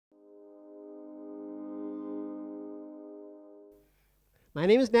My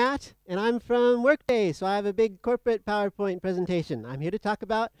name is Nat, and I'm from Workday, so I have a big corporate PowerPoint presentation. I'm here to talk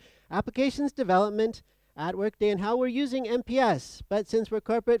about applications development at Workday and how we're using MPS. But since we're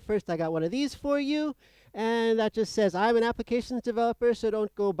corporate, first I got one of these for you, and that just says I'm an applications developer, so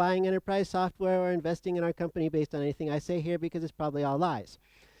don't go buying enterprise software or investing in our company based on anything I say here because it's probably all lies.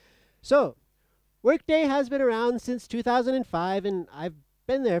 So, Workday has been around since 2005, and I've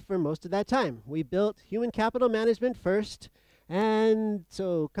been there for most of that time. We built human capital management first, and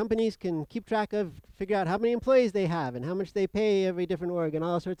so companies can keep track of, figure out how many employees they have and how much they pay every different org and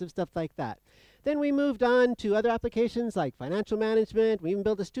all sorts of stuff like that. Then we moved on to other applications like financial management. We even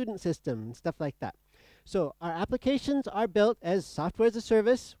built a student system and stuff like that. So our applications are built as software as a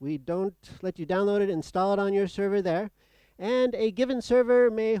service. We don't let you download it, install it on your server there. And a given server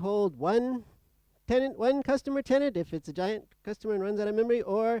may hold one customer tenant if it's a giant customer and runs out of memory,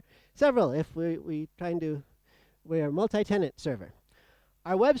 or several if we're a multi-tenant server.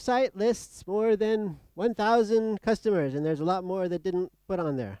 Our website lists more than 1,000 customers, and there's a lot more that didn't put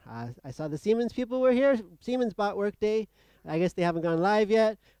on there. I saw the Siemens people were here. Siemens bought Workday. I guess they haven't gone live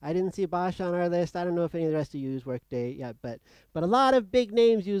yet. I didn't see Bosch on our list. I don't know if any of the rest of you use Workday yet, but a lot of big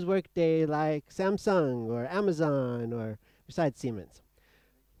names use Workday, like Samsung or Amazon, or besides Siemens.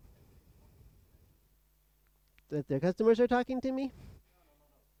 That their customers are talking to me?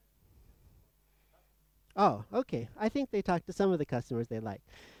 Oh, okay. I think they talked to some of the customers they like.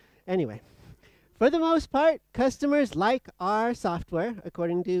 Anyway, for the most part, customers like our software,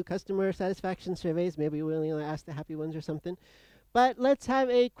 according to customer satisfaction surveys. Maybe we'll only ask the happy ones or something. But let's have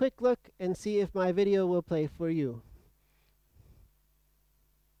a quick look and see if my video will play for you.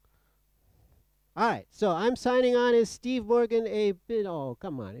 All right, so I'm signing on as Steve Morgan, oh,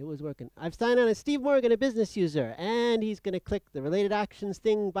 come on, it was working. I've signed on as Steve Morgan, a business user, and he's going to click the related actions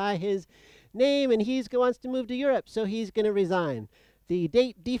thing by his name, and he wants to move to Europe, so he's going to resign. The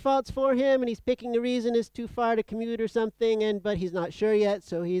date defaults for him, and he's picking the reason is too far to commute or something, but he's not sure yet,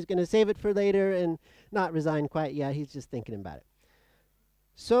 so he's going to save it for later and not resign quite yet. He's just thinking about it.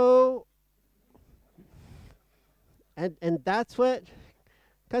 So, and that's what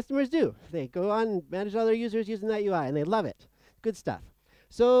customers do. They go on and manage all their users using that UI, and they love it. Good stuff.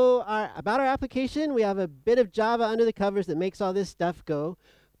 So about our application, we have a bit of Java under the covers that makes all this stuff go.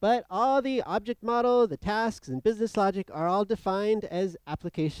 But all the object model, the tasks, and business logic are all defined as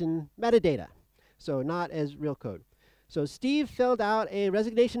application metadata, so not as real code. So Steve filled out a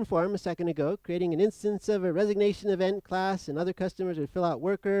resignation form a second ago, creating an instance of a resignation event class, and other customers would fill out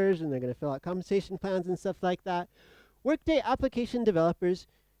workers, and they're going to fill out compensation plans and stuff like that. Workday application developers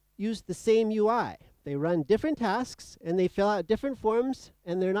use the same UI. They run different tasks, and they fill out different forms,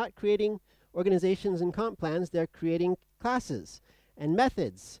 and they're not creating organizations and comp plans. They're creating classes and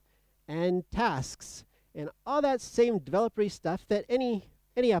methods and tasks and all that same developer-y stuff that any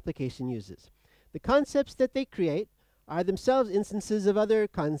application uses. The concepts that they create are themselves instances of other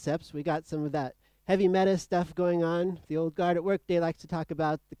concepts. We got some of that heavy meta stuff going on. The old guard at Workday likes to talk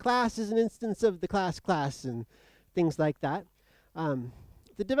about the class as an instance of the class and things like that.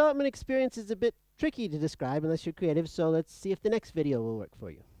 The development experience is a bit tricky to describe unless you're creative, so let's see if the next video will work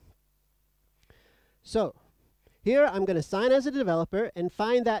for you. So, here I'm going to sign as a developer and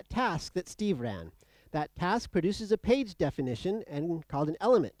find that task that Steve ran. That task produces a page definition and called an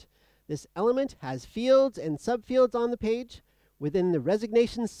element. This element has fields and subfields on the page. Within the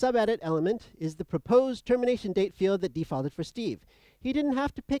resignation subedit element is the proposed termination date field that defaulted for Steve. He didn't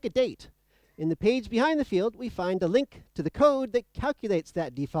have to pick a date. In the page behind the field, we find a link to the code that calculates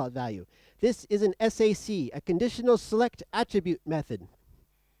that default value. This is an SAC, a conditional select attribute method.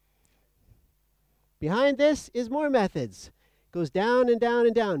 Behind this is more methods. It goes down and down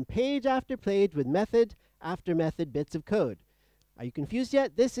and down, page after page with method after method bits of code. Are you confused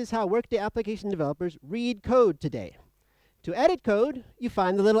yet? This is how Workday application developers read code today. To edit code, you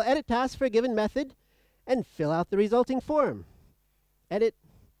find the little edit task for a given method and fill out the resulting form. Edit,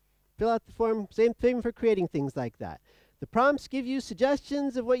 fill out the form, same thing for creating things like that. The prompts give you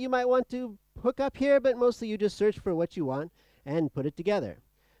suggestions of what you might want to hook up here, but mostly you just search for what you want and put it together.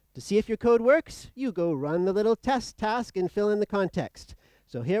 To see if your code works, you go run the little test task and fill in the context.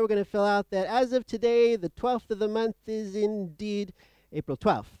 So here we're going to fill out that as of today, the 12th of the month is indeed April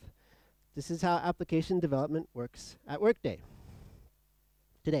 12th. This is how application development works at Workday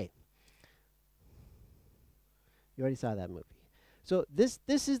today. You already saw that movie. So this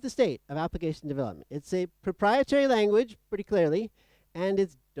is the state of application development. It's a proprietary language, pretty clearly, and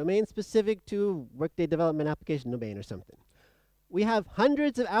it's domain specific to Workday development application domain or something. We have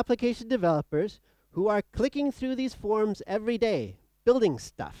hundreds of application developers who are clicking through these forms every day, building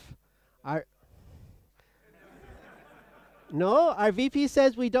stuff. No, our VP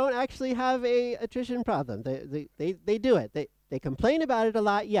says we don't actually have a attrition problem. They do it. They complain about it a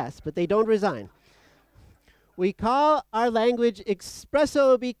lot, yes, but they don't resign. We call our language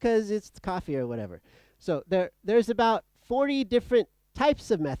XpressO because it's coffee or whatever. So there's about 40 different types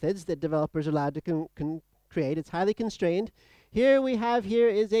of methods that developers are allowed to create. It's highly constrained. Here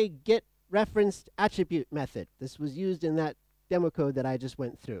is a get referenced attribute method. This was used in that demo code that I just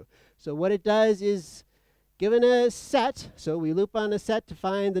went through. So what it does is, given a set, so we loop on a set to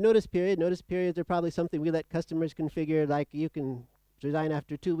find the notice period. Notice periods are probably something we let customers configure, like you can resign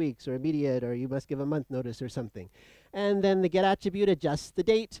after 2 weeks or immediate, or you must give a month notice or something. And then the get attribute adjusts the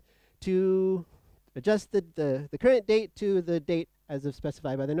date to adjust the current date to the date as of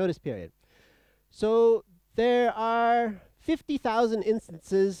specified by the notice period. So there are 50,000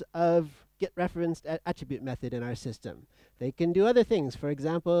 instances of get referenced attribute method in our system. They can do other things. For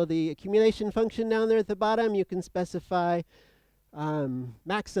example, the accumulation function down there at the bottom, you can specify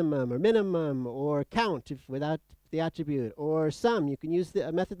maximum or minimum or count without the attribute, or sum. You can use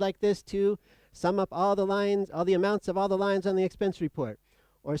a method like this to sum up all the lines, all the amounts of all the lines on the expense report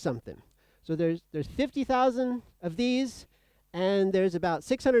or something. So there's 50,000 of these, and there's about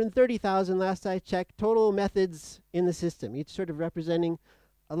 630,000, last I checked, total methods in the system, each sort of representing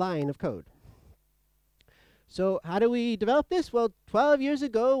a line of code. So how do we develop this? Well, 12 years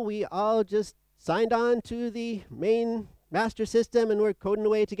ago, we all just signed on to the main master system and we're coding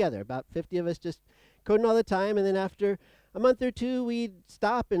away together. About 50 of us just coding all the time, and then after a month or two, we'd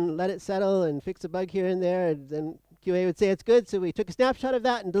stop and let it settle and fix a bug here and there, and then QA would say it's good, so we took a snapshot of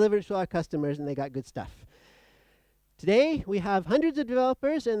that and delivered it to our customers, and they got good stuff. Today, we have hundreds of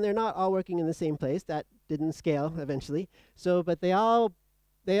developers, and they're not all working in the same place. That didn't scale eventually. So, but they all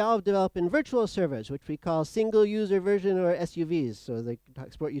develop in virtual servers, which we call single user version, or SUVs, so they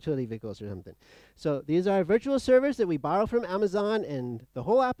export utility vehicles or something. So these are virtual servers that we borrow from Amazon, and the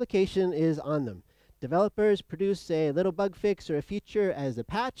whole application is on them. Developers produce a little bug fix or a feature as a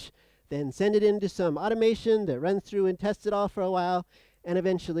patch, then send it into some automation that runs through and tests it all for a while, and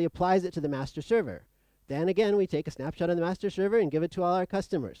eventually applies it to the master server. Then again, we take a snapshot of the master server and give it to all our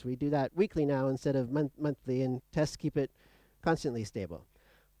customers. We do that weekly now instead of monthly, and tests keep it constantly stable.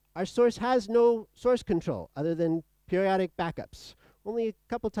 Our source has no source control other than periodic backups. Only a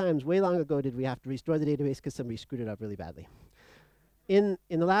couple times way long ago did we have to restore the database because somebody screwed it up really badly. In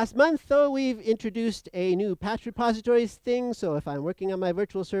the last month, though, we've introduced a new patch repositories thing. So if I'm working on my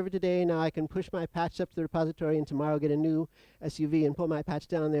virtual server today, now I can push my patch up to the repository and tomorrow get a new SUV and pull my patch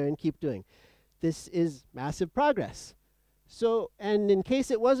down there and keep doing. This is massive progress. So, and in case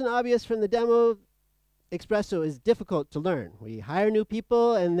it wasn't obvious from the demo, XpressO is difficult to learn. We hire new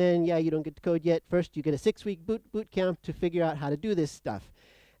people, and then, yeah, you don't get to code yet. First, you get a 6-week boot camp to figure out how to do this stuff.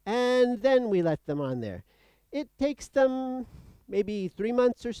 And then we let them on there. It takes them maybe 3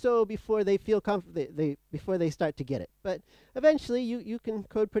 months or so before they feel comfortable, before they start to get it. But eventually, you can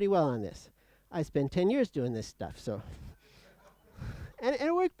code pretty well on this. I spent 10 years doing this stuff, so. and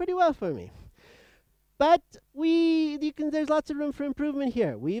it worked pretty well for me. But there's lots of room for improvement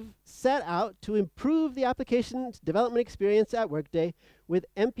here. We've set out to improve the application's development experience at Workday with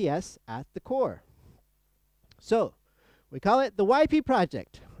MPS at the core. So we call it the YP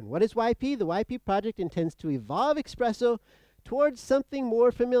project. And what is YP? The YP project intends to evolve XpressO towards something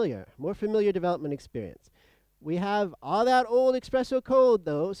more familiar development experience. We have all that old XpressO code,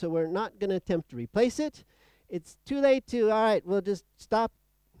 though, so we're not going to attempt to replace it. It's too late to, all right, we'll just stop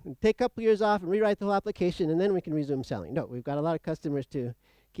and take a couple years off and rewrite the whole application, and then we can resume selling. No, we've got a lot of customers to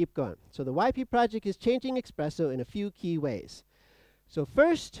keep going. So the YP project is changing XpressO in a few key ways. So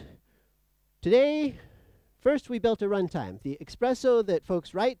first we built a runtime. The XpressO that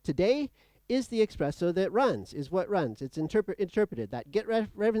folks write today is the XpressO that runs, is what runs. It's interpreted. That get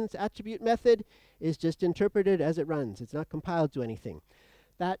reference attribute method is just interpreted as it runs. It's not compiled to anything.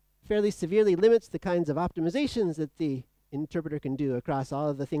 That fairly severely limits the kinds of optimizations that the interpreter can do across all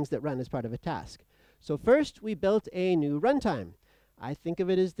of the things that run as part of a task. So first, we built a new runtime. I think of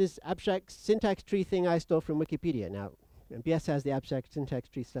it as this abstract syntax tree thing I stole from Wikipedia. Now, MPS has the abstract syntax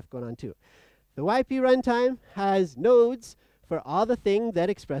tree stuff going on too. The YP runtime has nodes for all the things that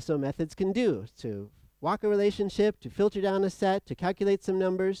XpressO methods can do, to walk a relationship, to filter down a set, to calculate some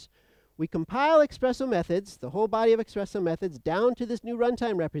numbers. We compile XpressO methods, the whole body of XpressO methods, down to this new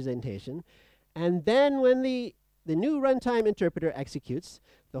runtime representation, and then when the new runtime interpreter executes,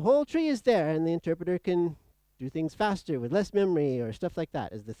 the whole tree is there, and the interpreter can do things faster with less memory or stuff like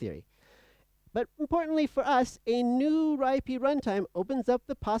that, is the theory. But importantly for us, a new YP runtime opens up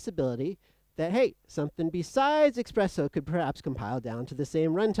the possibility that, hey, something besides XpressO could perhaps compile down to the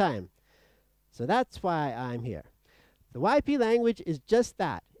same runtime. So that's why I'm here. The YP language is just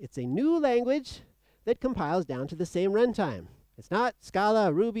that. It's a new language that compiles down to the same runtime. It's not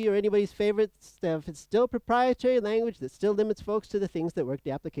Scala, Ruby, or anybody's favorite stuff. It's still proprietary language that still limits folks to the things that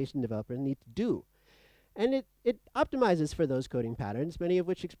Workday application developers need to do. And it optimizes for those coding patterns, many of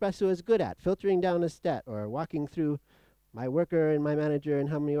which XpressO is good at, filtering down a stat or walking through my worker and my manager and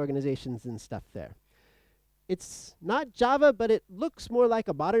how many organizations and stuff there. It's not Java, but it looks more like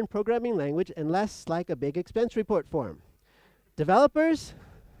a modern programming language and less like a big expense report form. Developers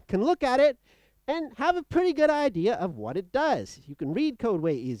can look at it and have a pretty good idea of what it does. You can read code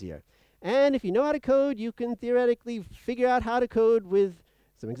way easier. And if you know how to code, you can theoretically figure out how to code with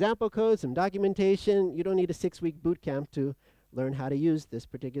some example code, some documentation. You don't need a 6-week boot camp to learn how to use this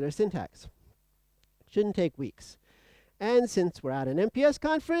particular syntax. Shouldn't take weeks. And since we're at an MPS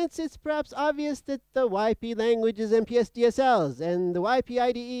conference, it's perhaps obvious that the YP language is MPS DSLs, and the YP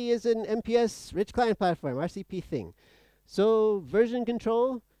IDE is an MPS rich client platform, RCP thing. So version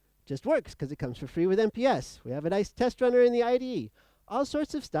control just works because it comes for free with MPS. We have a nice test runner in the IDE. All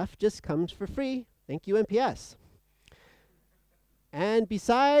sorts of stuff just comes for free. Thank you, MPS. And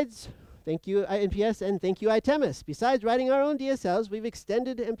besides, thank you, MPS, and thank you, Itemis. Besides writing our own DSLs, we've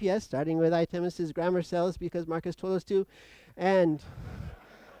extended MPS, starting with Itemis's grammar cells because Marcus told us to, and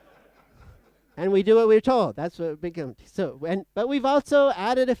we do what we're told. That's what becomes. But we've also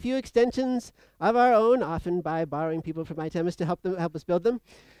added a few extensions of our own, often by borrowing people from Itemis to help us build them.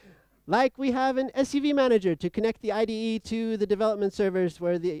 Like we have an SUV manager to connect the IDE to the development servers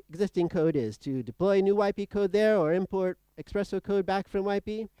where the existing code is, to deploy new YP code there or import XpressO code back from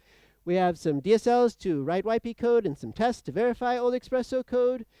YP. We have some DSLs to write YP code and some tests to verify old XpressO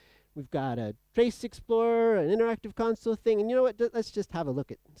code. We've got a trace explorer, an interactive console thing, and you know what? Let's just have a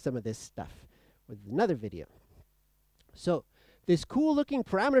look at some of this stuff with another video. So this cool looking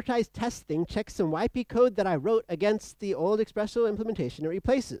parameterized test thing checks some YP code that I wrote against the old XpressO implementation it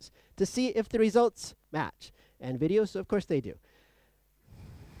replaces to see if the results match. And videos, so of course they do.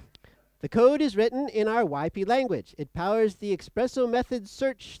 The code is written in our YP language. It powers the XpressO method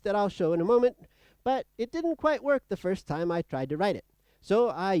search that I'll show in a moment, but it didn't quite work the first time I tried to write it. So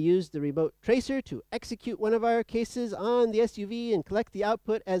I used the remote tracer to execute one of our cases on the SUV and collect the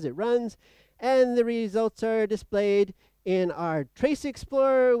output as it runs, and the results are displayed in our trace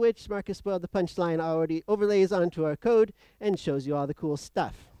explorer, which Marcus spoiled the punchline already overlays onto our code and shows you all the cool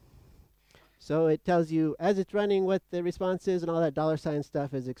stuff. So it tells you, as it's running, what the response is, and all that $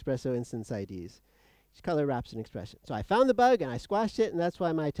 stuff is XpressO instance IDs. Each color wraps an expression. So I found the bug, and I squashed it, and that's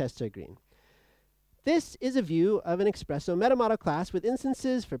why my tests are green. This is a view of an XpressO metamodel class with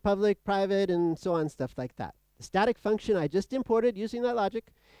instances for public, private, and so on, stuff like that. The static function I just imported using that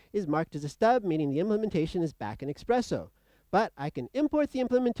logic is marked as a stub, meaning the implementation is back in XpressO. But I can import the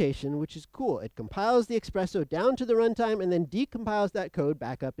implementation, which is cool. It compiles the XpressO down to the runtime and then decompiles that code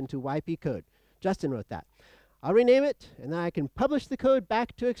back up into YP code. Justin wrote that. I'll rename it, and then I can publish the code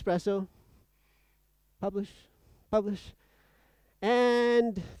back to XpressO. Publish, publish.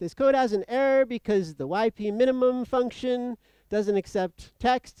 And this code has an error because the YP minimum function doesn't accept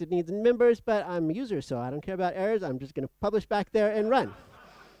text. It needs members, but I'm a user, so I don't care about errors. I'm just going to publish back there and run.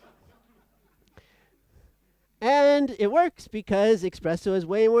 And it works because XpressO is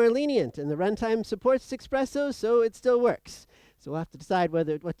way more lenient, and the runtime supports XpressO, so it still works. So we'll have to decide what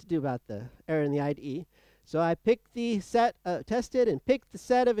to do about the error in the IDE. So I picked the set, tested and picked the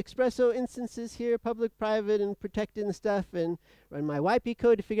set of XpressO instances here, public, private, and protected and stuff, and run my YP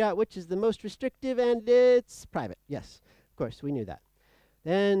code to figure out which is the most restrictive, and it's private. Yes, of course, we knew that.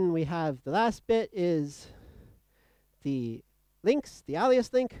 Then we have the last bit is the links. The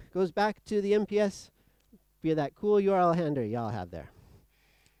alias link goes back to the MPS via that cool URL handler y'all have there.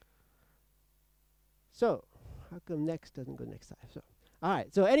 So how come next doesn't go next slide? So, all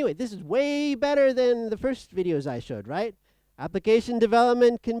right, so anyway, this is way better than the first videos I showed, right? Application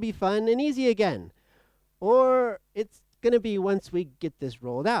development can be fun and easy again. Or it's going to be once we get this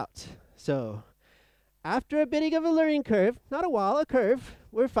rolled out. So after a bit of a learning curve, not a wall, a curve,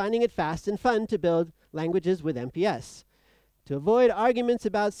 we're finding it fast and fun to build languages with MPS. To avoid arguments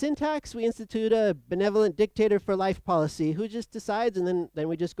about syntax, we institute a benevolent dictator for life policy who just decides, and then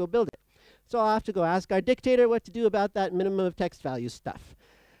we just go build it. So I'll have to go ask our dictator what to do about that minimum of text value stuff.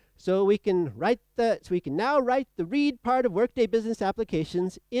 So we can now write the read part of Workday business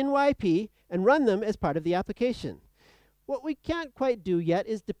applications in YP and run them as part of the application. What we can't quite do yet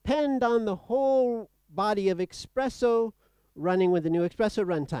is depend on the whole body of XpressO running with the new XpressO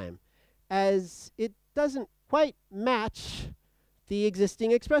runtime, as it doesn't quite match the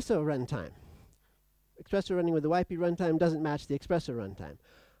existing XpressO runtime. XpressO running with the YP runtime doesn't match the XpressO runtime.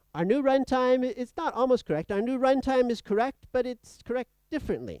 Our new runtime, it's not almost correct. Our new runtime is correct, but it's correct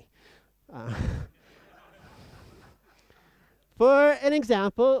differently. For an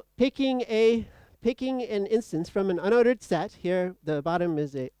example, picking an instance from an unordered set. Here, the bottom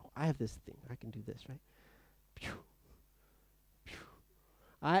is a, oh, I have this thing. I can do this, right?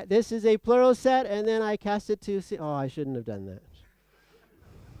 This is a plural set, and then I cast it to, oh, I shouldn't have done that.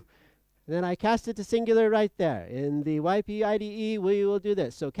 And then I cast it to singular right there. In the YP IDE, we will do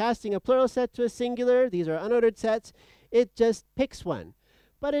this. So casting a plural set to a singular, these are unordered sets, it just picks one.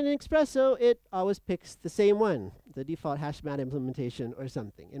 But in XpressO, it always picks the same one, the default hash mat implementation or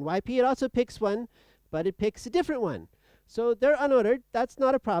something. In YP, it also picks one, but it picks a different one. So they're unordered. That's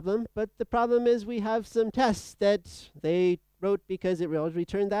not a problem. But the problem is we have some tests that they wrote because it will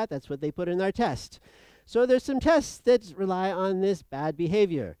return that. That's what they put in our test. So there's some tests that rely on this bad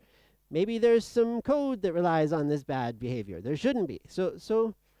behavior. Maybe there's some code that relies on this bad behavior. There shouldn't be.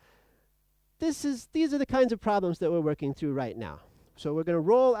 So these are the kinds of problems that we're working through right now. So we're going to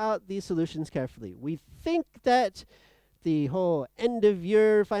roll out these solutions carefully. We think that the whole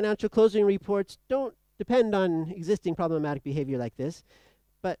end-of-year financial closing reports don't depend on existing problematic behavior like this,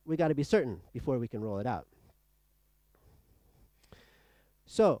 but we got to be certain before we can roll it out.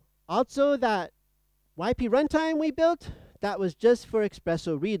 So also that YP runtime we built, that was just for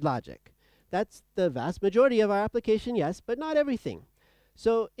XpressO read logic. That's the vast majority of our application, yes, but not everything.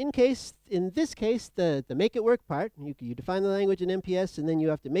 So in this case, the make it work part, you define the language in MPS and then you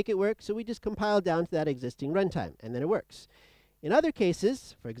have to make it work, so we just compile down to that existing runtime, and then it works. In other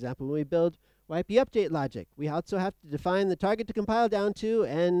cases, for example, when we build YP update logic, we also have to define the target to compile down to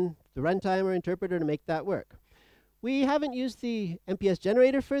and the runtime or interpreter to make that work. We haven't used the MPS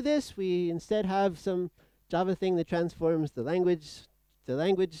generator for this. We instead have some Java thing that transforms the language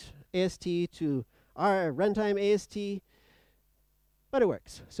AST to our runtime AST, but it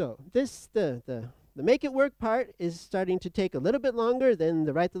works. So this, the make it work part is starting to take a little bit longer than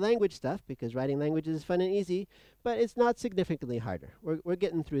the write the language stuff, because writing languages is fun and easy, but it's not significantly harder. We're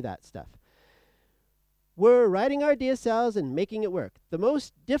getting through that stuff. We're writing our DSLs and making it work. The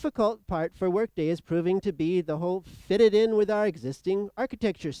most difficult part for Workday is proving to be the whole fit it in with our existing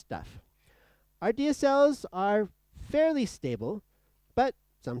architecture stuff. Our DSLs are fairly stable, but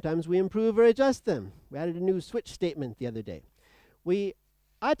sometimes we improve or adjust them. We added a new switch statement the other day. We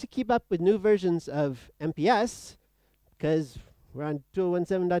ought to keep up with new versions of MPS, because we're on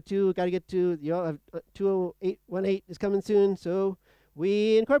 2017.2, got to get to, 208.18 is coming soon, so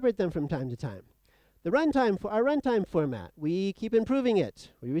we incorporate them from time to time. The runtime, for our runtime format, we keep improving it.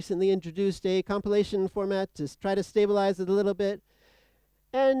 We recently introduced a compilation format to try to stabilize it a little bit.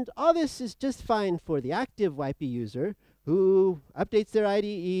 And all this is just fine for the active YP user who updates their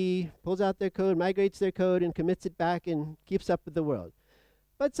IDE, pulls out their code, migrates their code, and commits it back and keeps up with the world.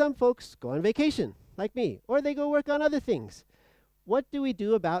 But some folks go on vacation, like me, or they go work on other things. What do we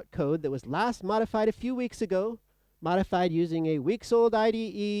do about code that was last modified a few weeks ago, modified using a weeks-old IDE,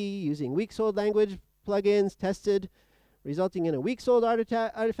 using weeks-old language plugins, tested, resulting in a weeks-old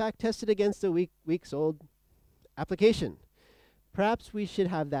artifact tested against a weeks-old application? Perhaps we should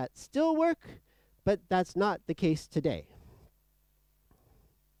have that still work, but that's not the case today.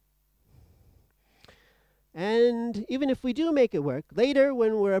 And even if we do make it work, later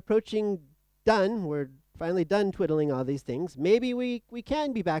when we're approaching done, we're finally done twiddling all these things, maybe we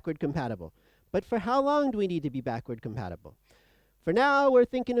can be backward compatible. But for how long do we need to be backward compatible? For now, we're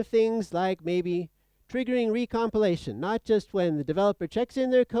thinking of things like maybe triggering recompilation, not just when the developer checks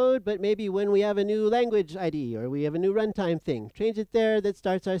in their code, but maybe when we have a new language ID or we have a new runtime thing. Change it there, that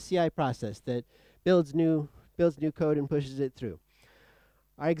starts our CI process, that builds new code and pushes it through.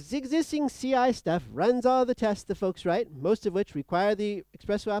 Our existing CI stuff runs all the tests the folks write, most of which require the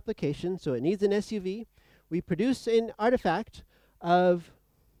XpressO application, so it needs an SUV. We produce an artifact of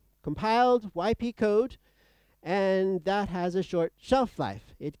compiled YP code, and that has a short shelf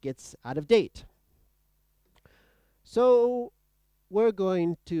life. It gets out of date. So we're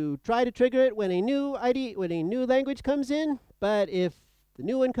going to try to trigger it when a new language comes in, but if the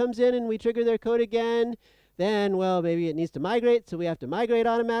new one comes in and we trigger their code again, then, well, maybe it needs to migrate, so we have to migrate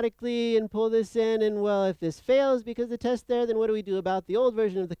automatically and pull this in, and well, if this fails because the test there, then what do we do about the old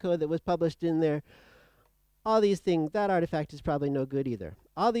version of the code that was published in there? All these things, that artifact is probably no good either.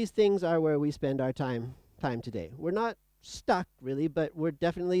 All these things are where we spend our time today. We're not stuck, really, but we're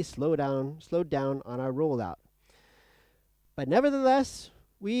definitely slowed down on our rollout. But nevertheless,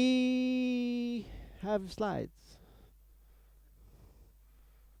 we have slides.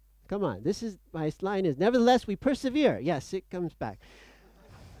 Come on, my line is, nevertheless, we persevere. Yes, it comes back.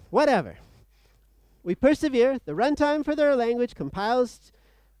 Whatever. We persevere. The runtime for their language compiles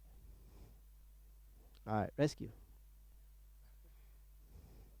All right, rescue.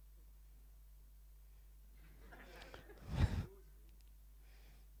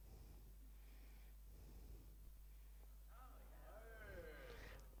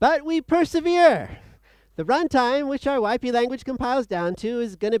 But we persevere. The runtime, which our YP language compiles down to,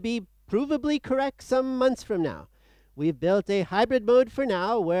 is going to be provably correct some months from now. We've built a hybrid mode for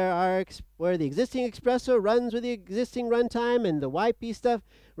now where the existing XpressO runs with the existing runtime and the YP stuff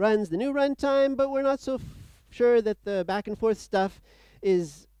runs the new runtime, but we're not so sure that the back and forth stuff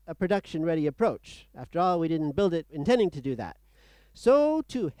is a production ready approach. After all, we didn't build it intending to do that. So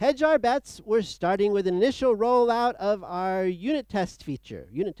to hedge our bets, we're starting with an initial rollout of our unit test feature.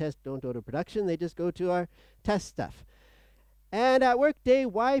 Unit tests don't go to production, they just go to our test stuff. And at Workday,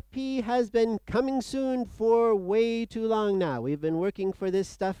 YP has been coming soon for way too long now. We've been working for this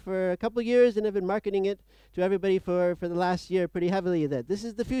stuff for a couple years and have been marketing it to everybody for the last year pretty heavily that this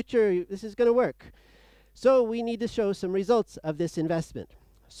is the future, this is going to work. So we need to show some results of this investment.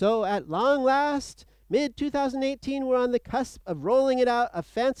 So at long last, mid-2018, we're on the cusp of rolling it out, a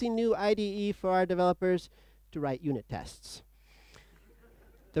fancy new IDE for our developers to write unit tests.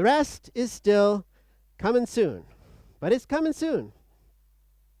 The rest is still coming soon, but it's coming soon.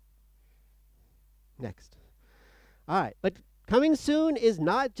 Next. All right, but coming soon is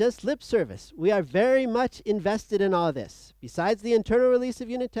not just lip service. We are very much invested in all this. Besides the internal release of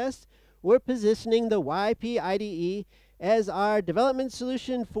unit tests, we're positioning the YP IDE as our development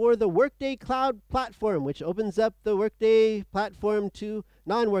solution for the Workday Cloud Platform, which opens up the Workday platform to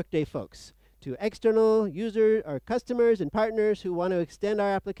non-Workday folks, to external users or customers and partners who want to extend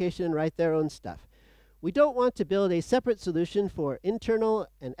our application and write their own stuff. We don't want to build a separate solution for internal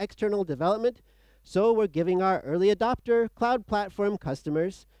and external development, so we're giving our early adopter cloud platform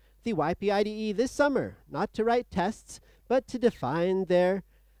customers the YP IDE this summer, not to write tests, but to define their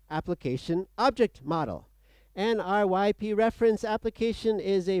application object model. And our YP reference application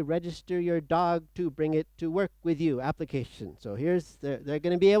is a register your dog to bring it to work with you application. So here's, they're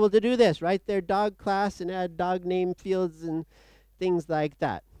going to be able to do this, write their dog class and add dog name fields and things like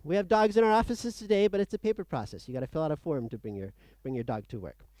that. We have dogs in our offices today, but it's a paper process. You got to fill out a form to bring your dog to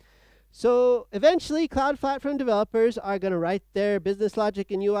work. So eventually, cloud platform developers are going to write their business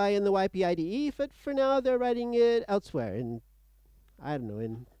logic and UI in the YP IDE, but for now they're writing it elsewhere in, I don't know,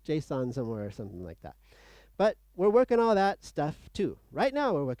 in JSON somewhere or something like that. But we're working on all that stuff too. Right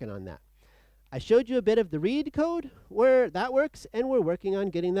now we're working on that. I showed you a bit of the read code where that works, and we're working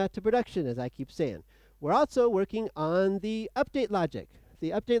on getting that to production, as I keep saying. We're also working on the update logic. The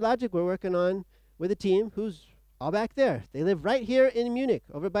update logic we're working on with a team who's all back there. They live right here in Munich,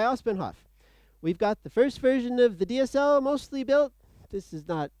 over by Ospenhof. We've got the first version of the DSL mostly built. This is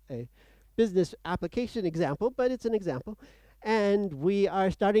not a business application example, but it's an example. And we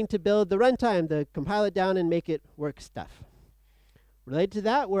are starting to build the runtime, to compile it down and make it work stuff. Related to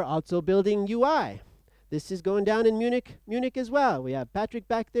that, we're also building UI. This is going down in Munich as well. We have Patrick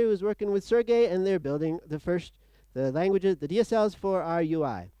back there who's working with Sergey, and they're building the languages, the DSLs for our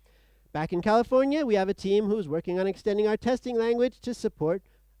UI. Back in California, we have a team who's working on extending our testing language to support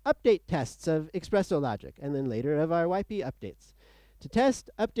update tests of XpressO logic, and then later of our YP updates. To test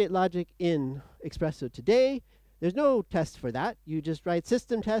update logic in XpressO today, there's no test for that. You just write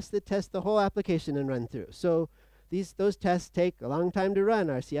system tests that test the whole application and run through. So those tests take a long time to run.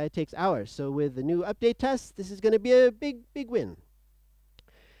 Our CI takes hours. So with the new update tests, this is going to be a big win.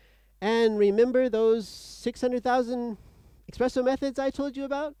 And remember those 600,000 XpressO methods I told you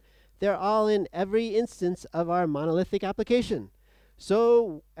about? They're all in every instance of our monolithic application.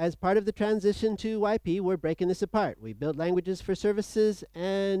 So as part of the transition to YP, we're breaking this apart. We build languages for services,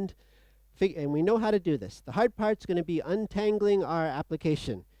 and we know how to do this. The hard part's going to be untangling our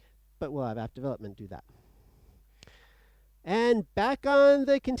application, but we'll have app development do that. And back on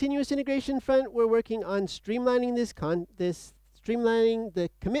the continuous integration front, we're working on streamlining streamlining the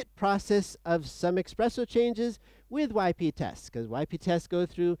commit process of some XpressO changes with YP tests, because YP tests go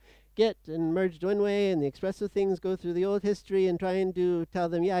through get and merged one way, and the XpressO things go through the old history, and trying to tell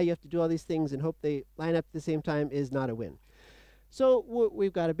them, yeah, you have to do all these things and hope they line up at the same time is not a win. So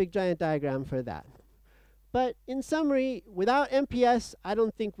we've got a big giant diagram for that. But in summary, without MPS, I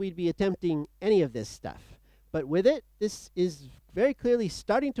don't think we'd be attempting any of this stuff. But with it, this is very clearly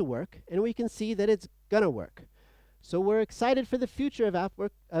starting to work, and we can see that it's going to work. So we're excited for the future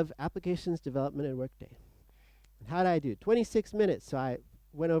of applications development at Workday. And how did I do? 26 minutes, so I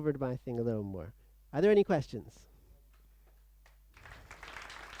went over to my thing a little more. Are there any questions?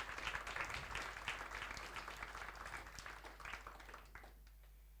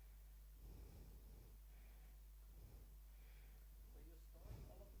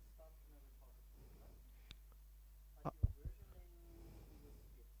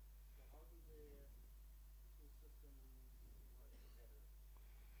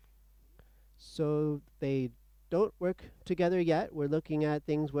 So they don't work together yet. We're looking at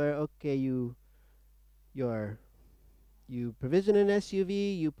things where, okay, you provision an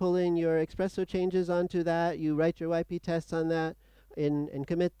SUV, you pull in your XpressO changes onto that, you write your YP tests on that and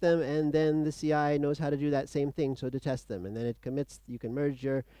commit them, and then the CI knows how to do that same thing, so to test them. And then it commits, you can merge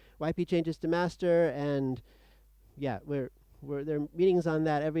your YP changes to master, and yeah, there are meetings on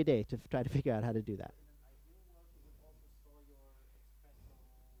that every day to try to figure out how to do that.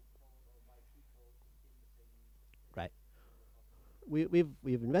 Right. We've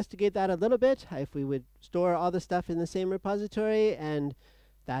investigated that a little bit, if we would store all the stuff in the same repository, and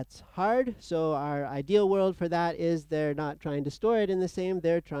that's hard. So our ideal world for that is they're not trying to store it in the same,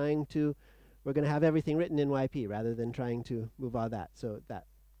 we're going to have everything written in YP rather than trying to move all that, so that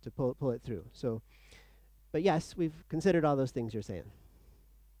to pull it through. So, but yes, we've considered all those things you're saying.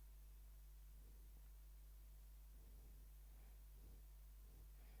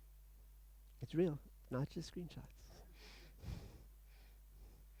 It's real, not just screenshots.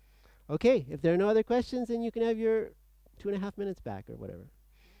 Okay, if there are no other questions, then you can have your 2.5 minutes back or whatever.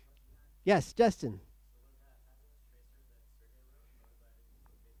 Yes, Justin.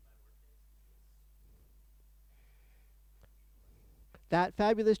 That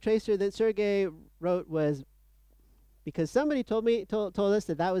fabulous tracer that Sergey wrote was because somebody told us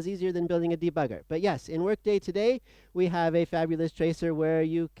that was easier than building a debugger. But yes, in Workday today, we have a fabulous tracer where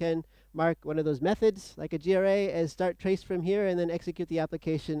you can mark one of those methods, like a GRA, as start trace from here, and then execute the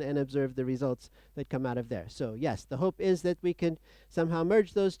application and observe the results that come out of there. So yes, the hope is that we can somehow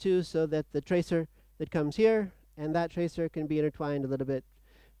merge those two so that the tracer that comes here and that tracer can be intertwined a little bit,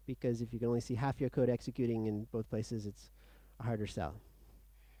 because if you can only see half your code executing in both places, it's a harder sell.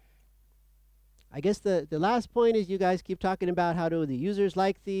 I guess the last point is you guys keep talking about how do the users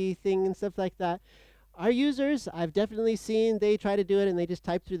like the thing and stuff like that. Our users, I've definitely seen they try to do it and they just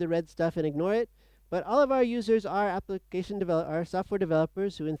type through the red stuff and ignore it. But all of our users are are software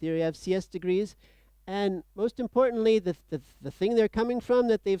developers who in theory have CS degrees. And most importantly, the thing they're coming from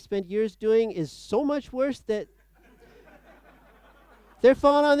that they've spent years doing is so much worse that they're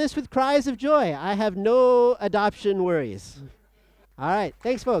falling on this with cries of joy. I have no adoption worries. All right,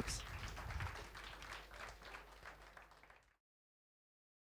 thanks folks.